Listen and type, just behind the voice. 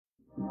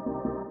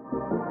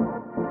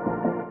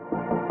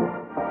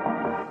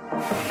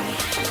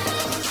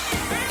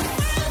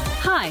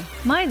Hi,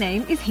 my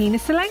name is Hina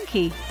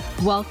Solanki.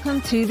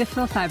 Welcome to the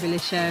Feel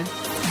Fabulous Show.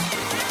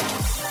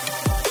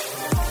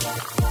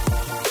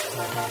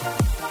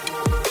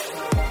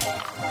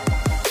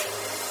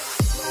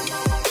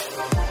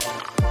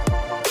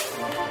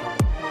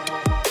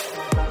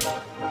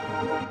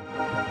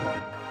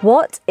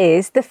 What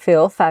is the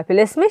Feel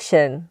Fabulous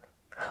mission?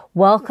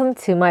 Welcome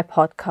to my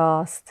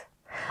podcast.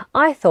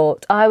 I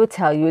thought I would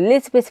tell you a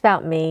little bit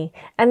about me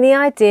and the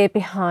idea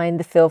behind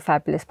the Feel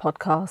Fabulous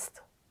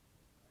podcast.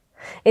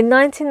 In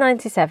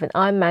 1997,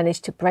 I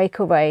managed to break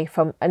away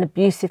from an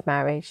abusive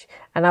marriage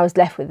and I was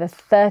left with a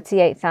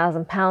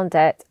 £38,000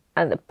 debt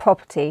and a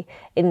property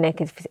in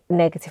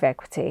negative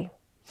equity.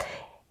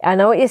 I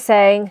know what you're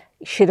saying,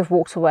 you should have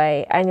walked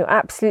away, and you're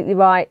absolutely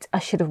right, I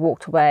should have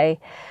walked away.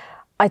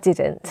 I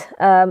didn't.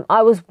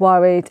 I was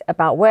worried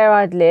about where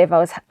I'd live.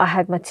 I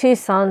had my two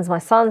sons. My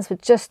sons were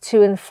just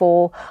 2 and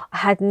 4. I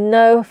had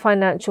no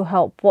financial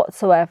help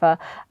whatsoever.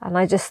 And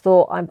I just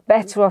thought I'm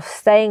better off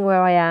staying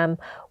where I am,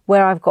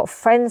 where I've got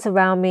friends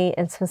around me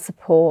and some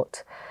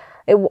support.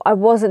 I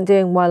wasn't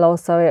doing well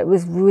also. It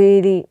was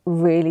really,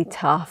 really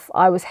tough.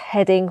 I was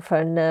heading for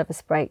a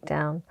nervous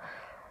breakdown.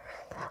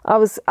 I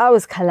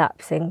was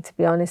collapsing, to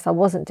be honest. I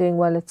wasn't doing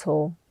well at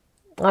all.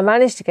 I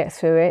managed to get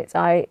through it.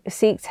 I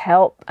sought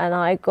help and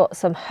I got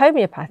some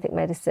homeopathic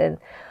medicine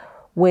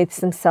with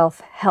some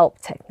self-help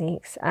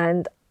techniques,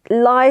 and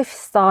life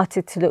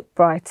started to look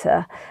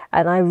brighter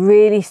and I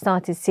really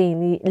started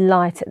seeing the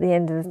light at the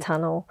end of the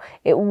tunnel.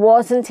 It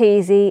wasn't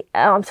easy.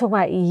 I'm talking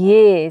about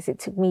years. It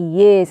took me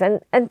years.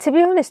 And to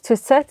be honest, to a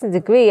certain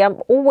degree,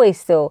 I'm always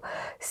still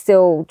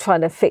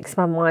trying to fix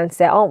my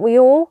mindset. Aren't we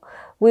all?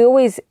 We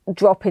always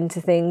drop into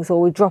things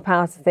or we drop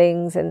out of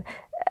things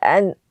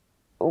and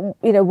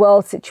you know,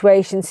 world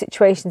situations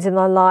in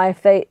our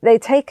life, they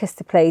take us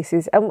to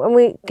places and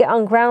we get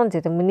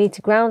ungrounded and we need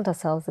to ground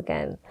ourselves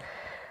again.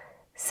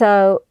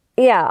 So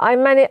yeah,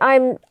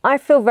 I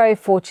feel very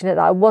fortunate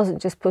that I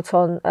wasn't just put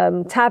on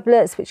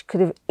tablets, which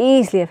could have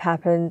easily have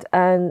happened,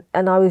 and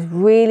I was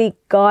really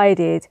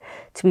guided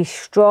to be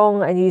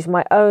strong and use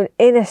my own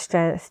inner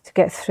strength to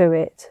get through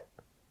it.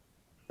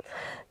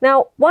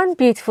 Now, one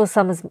beautiful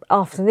summer's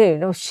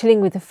afternoon, I was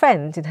chilling with a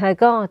friend in her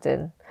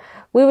garden.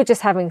 We were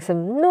just having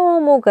some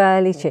normal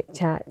girly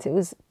chit-chat. It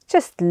was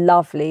just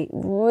lovely,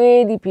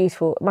 really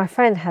beautiful. My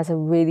friend has a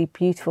really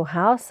beautiful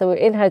house, so we're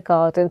in her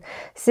garden,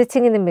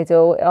 sitting in the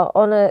middle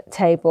on a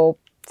table,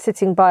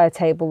 sitting by a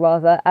table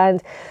rather,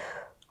 and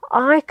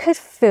I could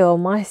feel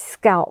my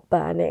scalp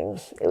burning.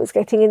 It was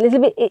getting a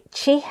little bit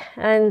itchy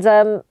and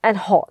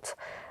hot.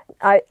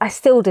 I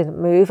still didn't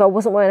move. I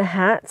wasn't wearing a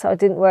hat. I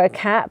didn't wear a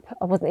cap.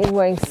 I wasn't even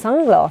wearing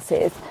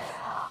sunglasses.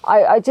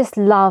 I just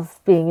love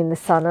being in the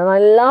sun, and I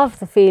love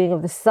the feeling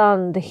of the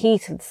sun, the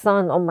heat of the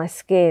sun on my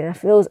skin. It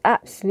feels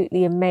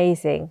absolutely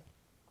amazing.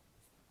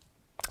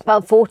 But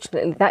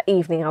unfortunately, that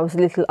evening I was a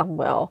little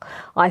unwell.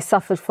 I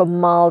suffered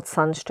from mild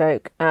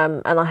sunstroke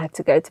and I had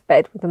to go to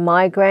bed with a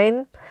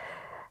migraine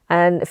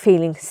and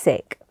feeling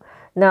sick.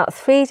 Now,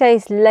 3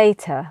 days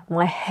later,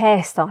 my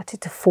hair started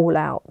to fall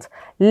out,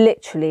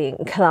 literally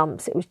in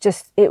clumps.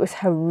 It was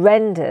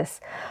horrendous.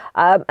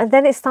 And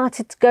then it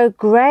started to go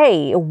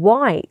grey,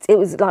 white. It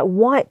was like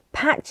white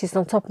patches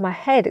on top of my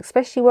head,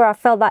 especially where I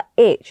felt that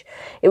itch.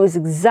 It was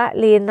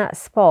exactly in that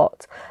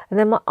spot. And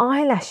then my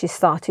eyelashes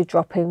started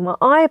dropping, my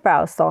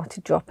eyebrows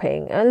started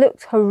dropping. It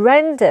looked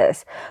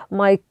horrendous.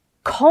 My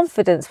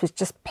confidence was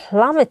just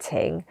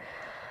plummeting.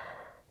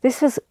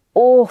 This was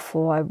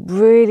awful. I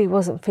really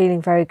wasn't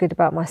feeling very good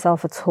about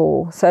myself at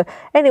all. So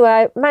anyway,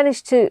 I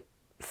managed to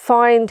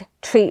find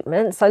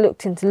treatments. I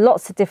looked into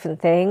lots of different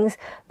things,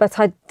 but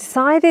I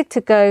decided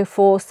to go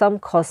for some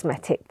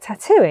cosmetic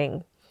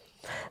tattooing.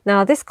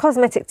 Now, this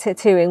cosmetic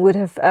tattooing would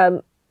have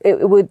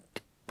it would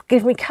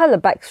give me colour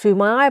back through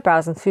my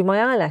eyebrows and through my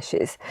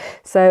eyelashes.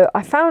 So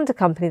I found a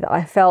company that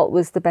I felt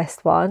was the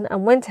best one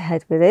and went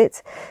ahead with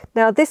it.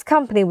 Now, this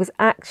company was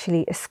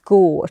actually a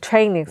school, a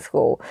training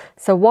school.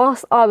 So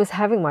whilst I was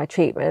having my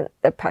treatment,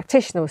 the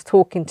practitioner was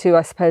talking to,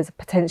 I suppose, a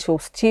potential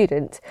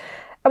student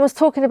and was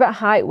talking about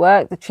how it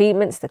worked, the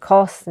treatments, the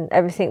costs and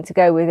everything to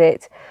go with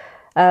it.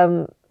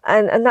 And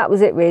that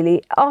was it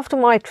really. After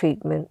my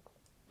treatment,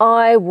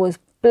 I was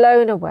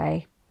blown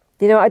away.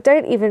 You know,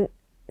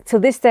 till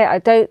this day, I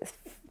don't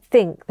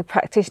think the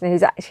practitioner,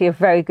 who's actually a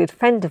very good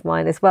friend of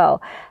mine as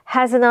well,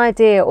 has an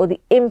idea or the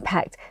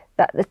impact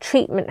that the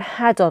treatment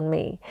had on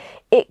me.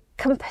 It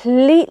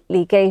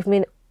completely gave me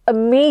an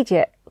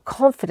immediate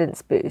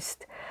confidence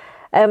boost.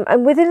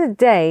 And within a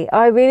day,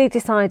 I really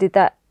decided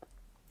that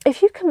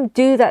if you can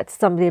do that to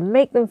somebody and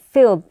make them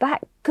feel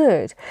that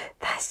good,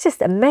 that's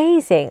just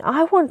amazing.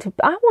 I want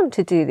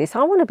to do this.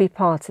 I want to be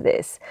part of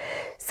this.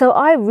 So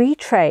I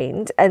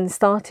retrained and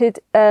started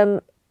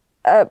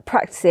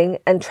practicing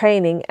and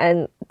training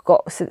and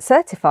got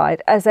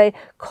certified as a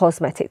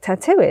cosmetic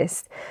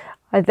tattooist.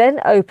 I then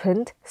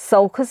opened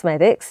Soul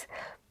Cosmetics.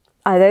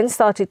 I then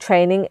started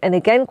training and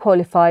again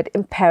qualified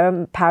in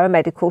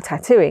paramedical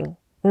tattooing.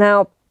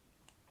 Now,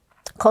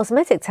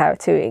 Cosmetic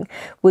tattooing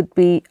would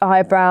be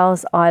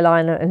eyebrows,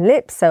 eyeliner and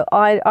lips. So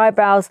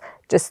eyebrows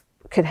just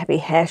could be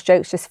hair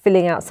strokes, just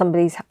filling out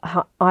somebody's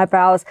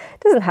eyebrows. It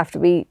doesn't have to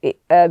be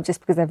just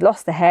because they've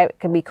lost the hair. It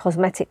can be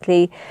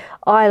cosmetically.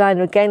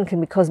 Eyeliner again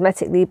can be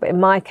cosmetically, but in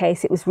my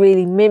case it was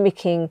really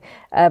mimicking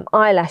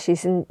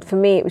eyelashes, and for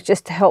me it was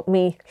just to help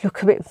me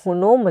look a bit more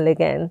normal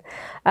again.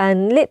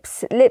 And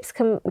lips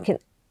can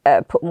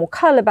put more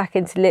colour back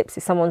into lips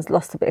if someone's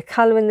lost a bit of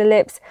colour in the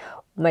lips,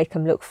 make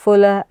them look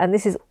fuller, and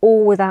this is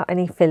all without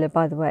any filler,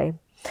 by the way.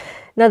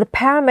 Now the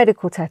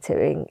paramedical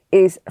tattooing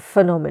is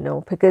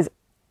phenomenal because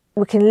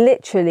we can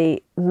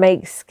literally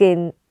make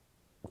skin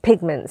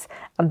pigments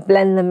and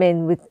blend them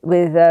in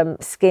with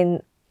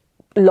skin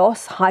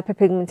loss,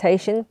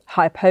 hyperpigmentation,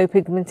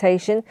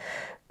 hypopigmentation,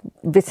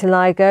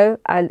 vitiligo,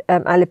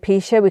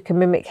 alopecia. We can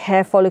mimic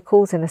hair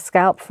follicles in a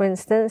scalp, for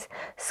instance,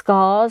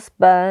 scars,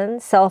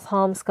 burns,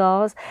 self-harm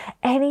scars,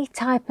 any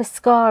type of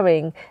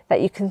scarring that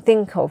you can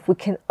think of, we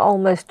can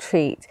almost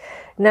treat.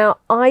 Now,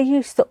 I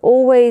used to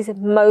always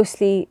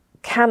mostly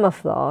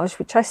camouflage,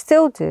 which I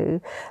still do,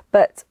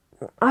 but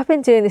I've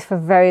been doing this for a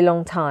very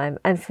long time,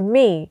 and for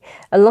me,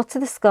 a lot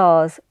of the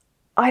scars,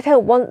 I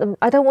don't want them,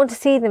 I don't want to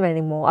see them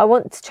anymore. I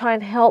want to try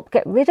and help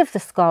get rid of the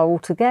scar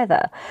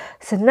altogether.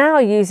 So now,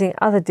 using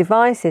other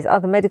devices,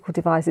 other medical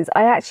devices,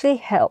 I actually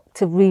help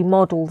to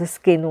remodel the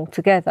skin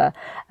altogether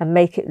and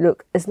make it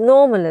look as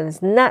normal and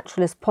as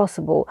natural as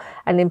possible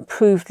and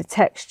improve the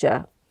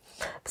texture.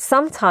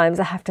 Sometimes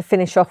I have to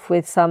finish off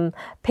with some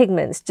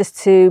pigments just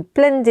to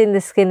blend in the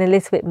skin a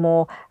little bit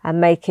more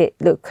and make it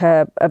look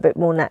a bit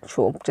more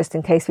natural, just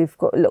in case we've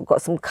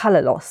got some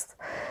colour loss.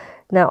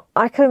 Now,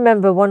 I can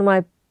remember one of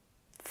my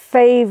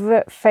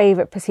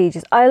favourite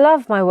procedures. I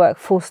love my work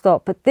full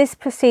stop, but this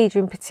procedure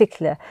in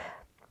particular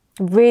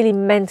really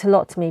meant a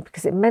lot to me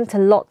because it meant a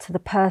lot to the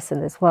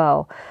person as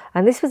well.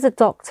 And this was a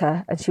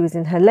doctor, and she was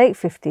in her late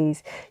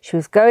 50s. She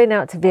was going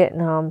out to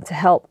Vietnam to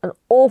help an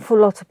awful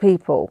lot of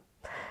people.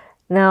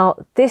 Now,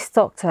 this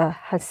doctor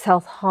had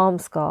self-harm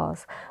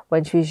scars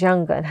when she was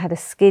younger and had a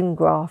skin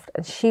graft,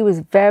 and she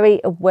was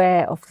very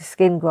aware of the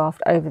skin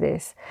graft over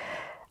this.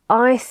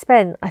 I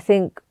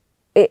think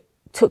it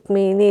took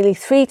me nearly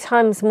 3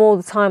 times more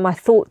the time I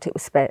thought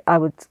I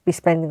would be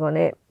spending on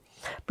it,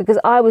 because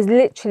I was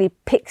literally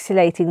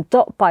pixelating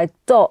dot by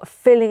dot,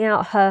 filling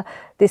out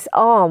this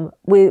arm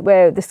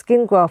where the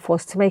skin graft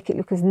was to make it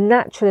look as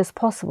natural as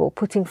possible,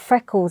 putting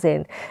freckles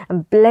in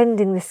and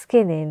blending the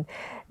skin in.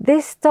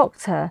 This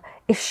doctor,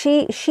 if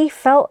she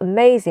felt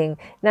amazing.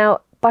 Now,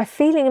 by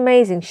feeling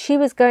amazing, she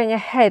was going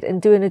ahead and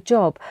doing a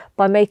job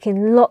by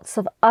making lots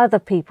of other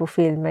people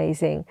feel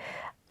amazing.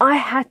 I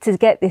had to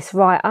get this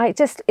right.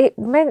 It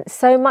meant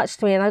so much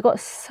to me, and I got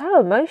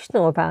so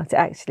emotional about it,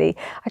 actually.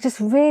 I just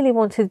really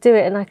wanted to do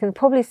it, and I can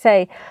probably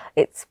say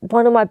it's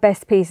one of my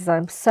best pieces.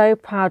 I'm so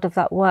proud of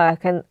that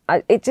work, and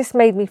it just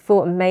made me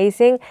feel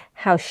amazing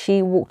how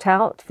she walked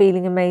out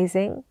feeling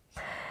amazing.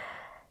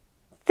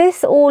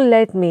 This all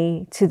led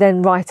me to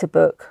then write a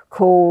book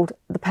called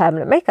The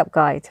Permanent Makeup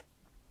Guide.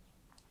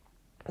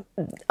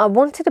 I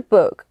wanted a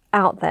book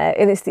out there,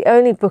 and it's the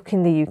only book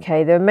in the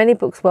UK. There are many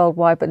books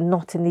worldwide, but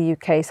not in the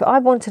UK. So I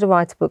wanted to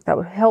write a book that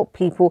would help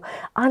people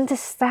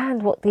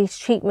understand what these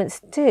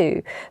treatments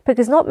do,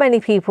 because not many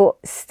people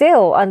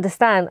still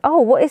understand, oh,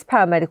 what is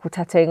paramedical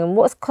tattooing and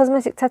what's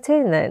cosmetic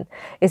tattooing then?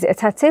 Is it a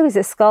tattoo? Is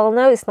it a skull?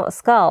 No, it's not a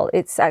skull.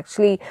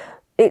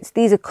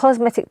 These are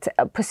cosmetic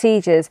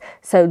procedures.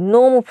 So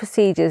normal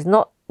procedures,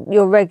 not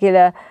your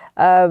regular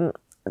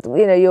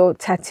your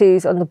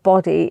tattoos on the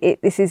body.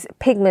 This is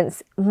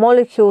pigments,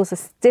 molecules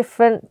are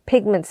different,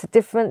 pigments are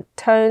different,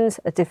 tones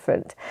are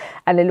different,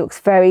 and it looks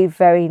very,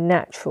 very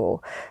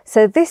natural.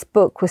 So this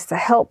book was to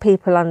help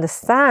people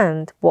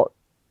understand what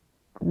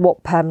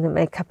permanent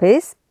makeup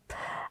is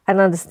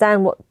and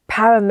understand what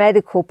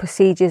paramedical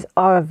procedures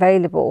are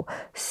available.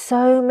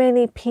 So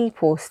many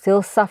people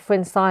still suffer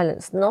in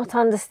silence, not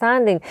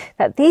understanding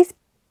that these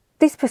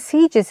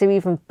procedures are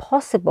even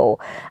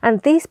possible.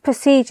 And these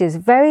procedures,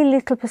 very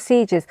little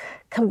procedures,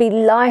 can be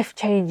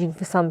life-changing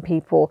for some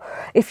people.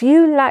 If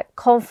you lack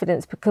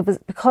confidence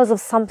because of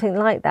something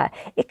like that,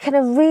 it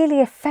can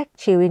really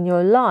affect you in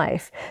your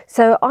life.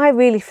 So I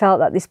really felt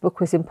that this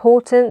book was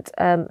important,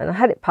 and I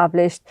had it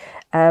published,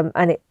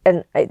 and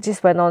it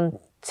just went on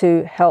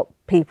to help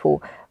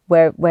people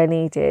where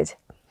needed.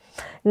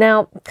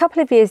 Now, a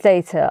couple of years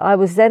later, I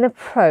was then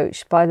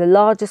approached by the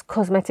largest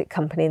cosmetic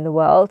company in the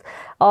world,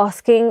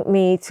 asking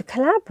me to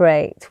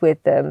collaborate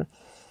with them.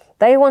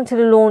 They wanted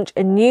to launch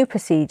a new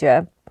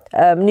procedure,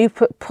 new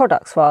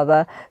products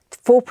rather,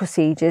 for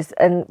procedures,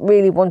 and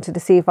really wanted to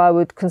see if I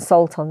would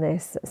consult on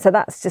this. So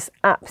that's just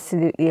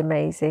absolutely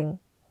amazing.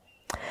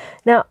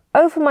 Now,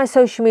 over my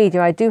social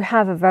media, I do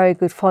have a very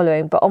good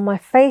following, but on my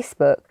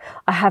Facebook,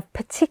 I have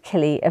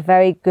particularly a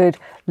very good,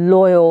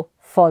 loyal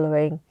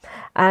following,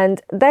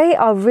 and they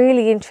are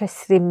really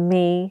interested in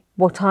me,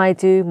 what I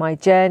do, my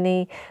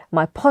journey,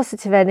 my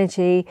positive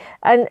energy,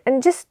 and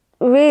just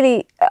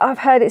really, I've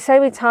heard it so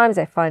many times.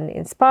 They find it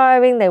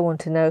inspiring. They want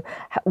to know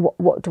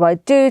what do I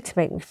do to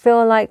make me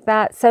feel like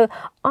that. So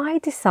I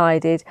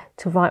decided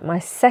to write my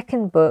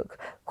second book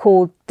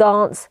called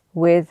Dance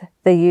with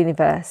the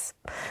Universe.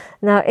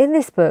 Now, in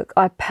this book,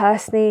 I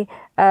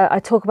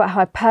talk about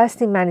how I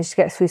personally managed to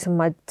get through some of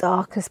my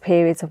darkest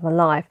periods of my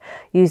life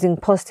using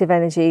positive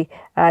energy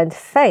and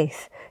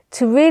faith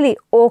to really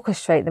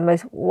orchestrate the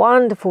most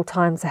wonderful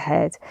times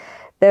ahead.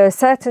 There are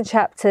certain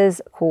chapters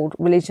called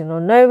Religion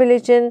or No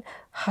Religion,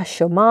 Hush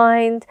Your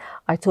Mind.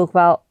 I talk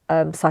about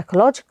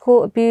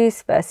psychological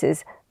abuse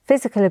versus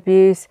physical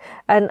abuse.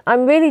 And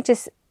I'm really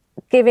just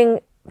giving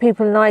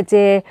people an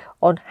idea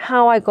on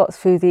how I got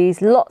through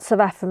these, lots of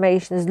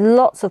affirmations,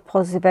 lots of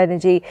positive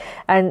energy,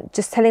 and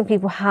just telling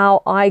people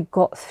how I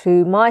got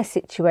through my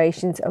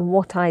situations and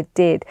what I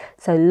did.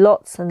 So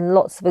lots and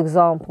lots of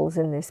examples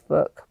in this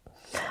book.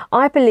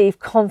 I believe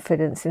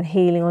confidence and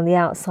healing on the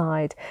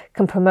outside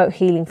can promote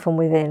healing from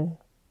within.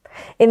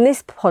 In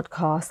this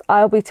podcast,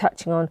 I'll be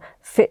touching on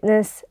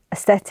fitness,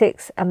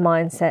 aesthetics and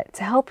mindset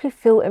to help you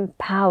feel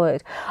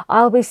empowered.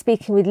 I'll be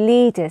speaking with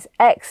leaders,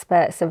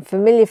 experts and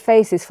familiar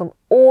faces from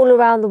all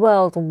around the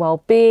world on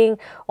well-being,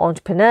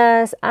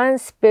 entrepreneurs and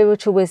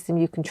spiritual wisdom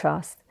you can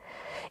trust.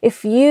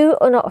 If you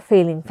are not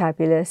feeling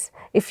fabulous,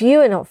 if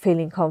you are not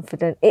feeling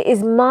confident, it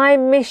is my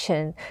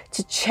mission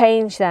to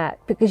change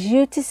that, because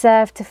you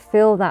deserve to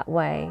feel that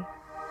way.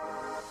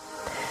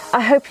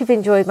 I hope you've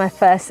enjoyed my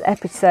first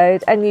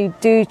episode and you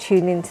do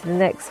tune into the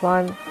next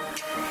one.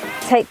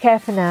 Take care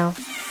for now.